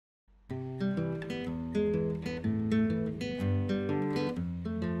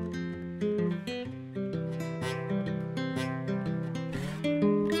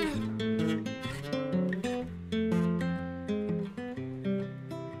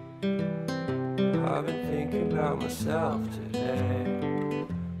I've been thinking about myself today,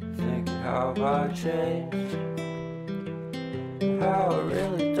 thinking how have I changed, how I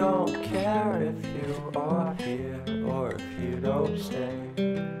really don't care if you are here or if you don't stay.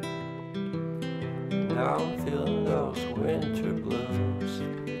 Now I'm feeling those winter blues,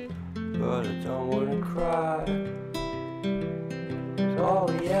 but I don't wanna cry. All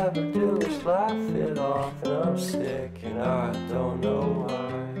we ever do is laugh it off, and I'm sick and I don't know why.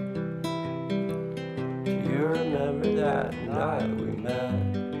 Do you remember that night we met?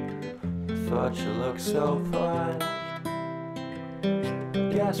 I thought you looked so fine.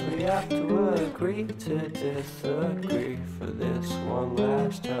 Guess we have to agree to disagree for this one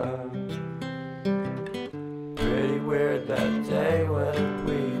last time. Pretty weird that day when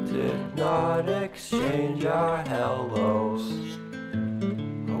we did not exchange our hellos.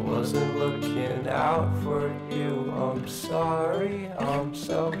 I wasn't looking out for you, I'm sorry, I'm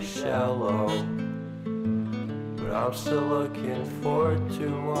so shallow. But I'm still looking forward to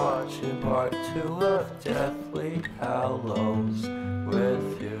watching part 2 of Deathly Hallows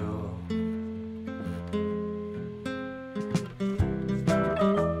with you.